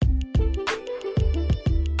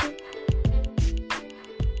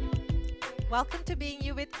Welcome to Being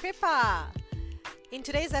You with Kripa. In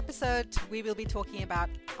today's episode, we will be talking about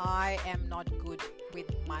I am not good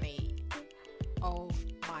with money. Oh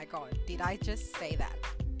my God, did I just say that?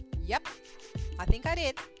 Yep, I think I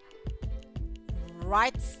did.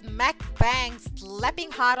 Right smack bang,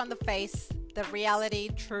 slapping hard on the face, the reality,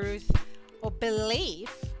 truth, or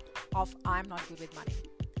belief of I'm not good with money.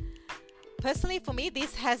 Personally, for me,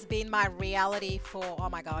 this has been my reality for, oh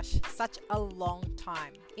my gosh, such a long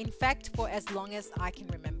time. In fact, for as long as I can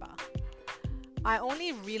remember. I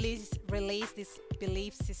only released this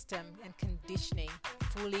belief system and conditioning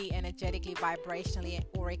fully, energetically, vibrationally, and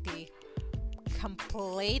aurically,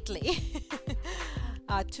 completely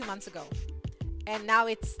 2 months ago. And now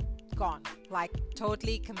it's gone, like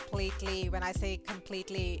totally, completely. When I say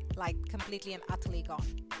completely, like completely and utterly gone.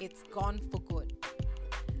 It's gone for good.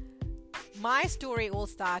 My story all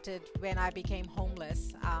started when I became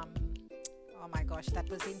homeless. Oh my gosh, that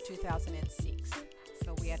was in 2006.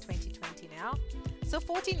 So we are 2020 now. So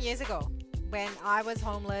 14 years ago, when I was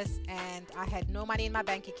homeless and I had no money in my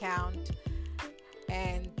bank account,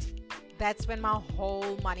 and that's when my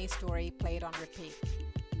whole money story played on repeat.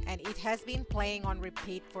 And it has been playing on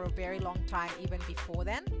repeat for a very long time, even before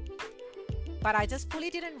then. But I just fully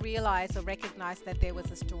didn't realize or recognize that there was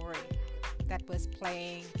a story that was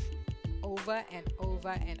playing over and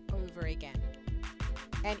over and over again.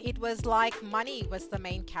 And it was like money was the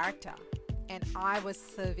main character and I was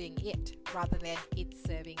serving it rather than it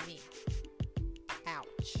serving me.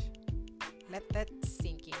 Ouch. Let that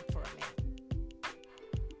sink in for a minute.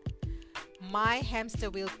 My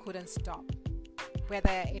hamster wheel couldn't stop.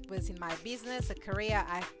 Whether it was in my business, a career,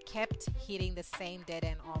 I kept hitting the same dead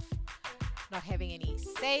end of not having any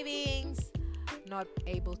savings, not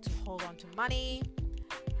able to hold on to money.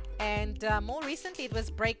 And more recently, it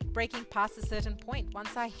was breaking past a certain point.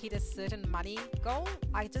 Once I hit a certain money goal,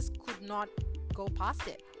 I just could not go past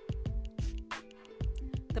it.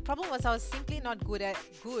 The problem was I was simply not good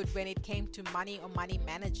when it came to money or money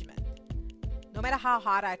management. No matter how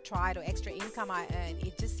hard I tried or extra income I earned,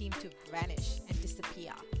 it just seemed to vanish and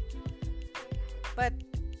disappear. But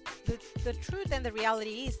the truth and the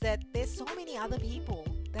reality is that there's so many other people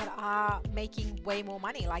that are making way more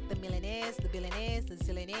money, like the millionaires, the billionaires, the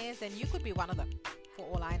zillionaires, and you could be one of them, for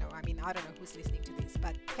all I know. I mean, I don't know who's listening to this,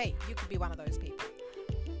 but hey, you could be one of those people.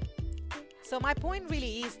 So my point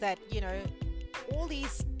really is that, all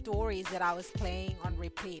these stories that I was playing on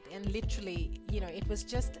repeat, and literally, it was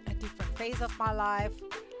just a different phase of my life,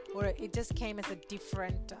 or it just came as a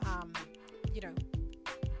different,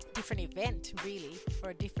 different event, really,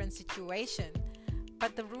 or a different situation.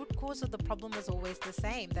 But the root cause of the problem was always the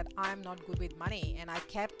same, that I'm not good with money. And I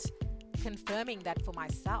kept confirming that for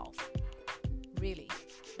myself. Really.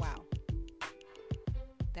 Wow.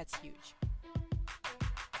 That's huge.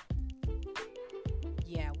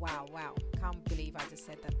 Yeah, wow. Can't believe I just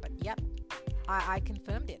said that. But yep, I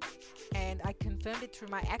confirmed it. And I confirmed it through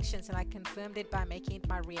my actions, and I confirmed it by making it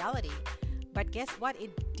my reality. But guess what?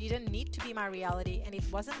 It didn't need to be my reality, and it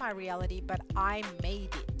wasn't my reality, but I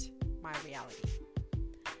made it my reality.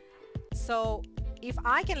 So if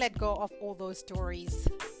I can let go of all those stories,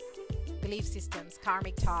 belief systems,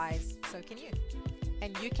 karmic ties, so can you.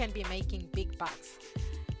 And you can be making big bucks.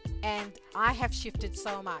 And I have shifted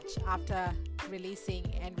so much after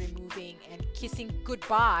releasing and removing and kissing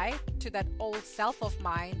goodbye to that old self of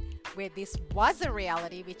mine, where this was a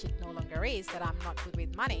reality, which it no longer is, that I'm not good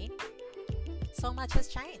with money. So much has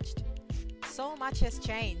changed. So much has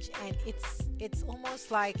changed. And it's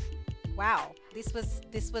almost like, wow, this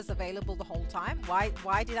was available the whole time.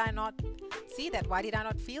 Why did I not see that? Why did I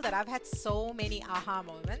not feel that? I've had so many aha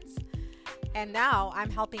moments, and now I'm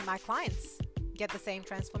helping my clients get the same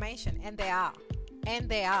transformation, and they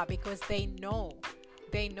are because they know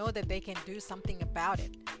that they can do something about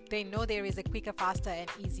it. They know there is a quicker, faster, and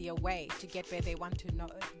easier way to get where they want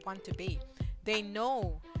to be. They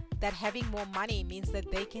know that having more money means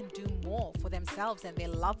that they can do more for themselves and their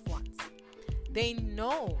loved ones. They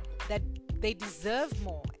know that they deserve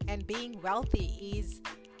more, and being wealthy is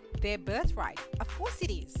their birthright. Of course it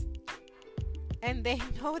is. And they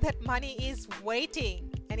know that money is waiting,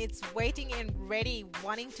 and it's waiting and ready,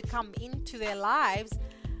 wanting to come into their lives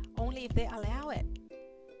only if they allow it.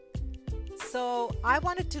 So I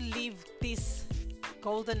wanted to leave these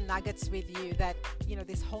golden nuggets with you, that,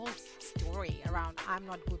 this whole story around I'm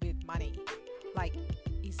not good with money. Like,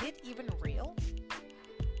 is it even real?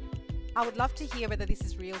 I would love to hear whether this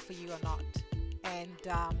is real for you or not. And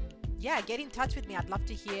get in touch with me. I'd love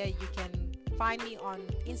to hear. You can find me on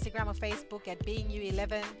Instagram or Facebook at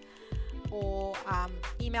beingyou11, or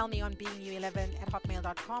email me on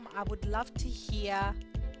beingyou11@hotmail.com. I would love to hear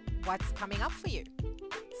what's coming up for you.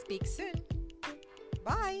 Speak soon.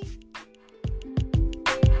 Bye.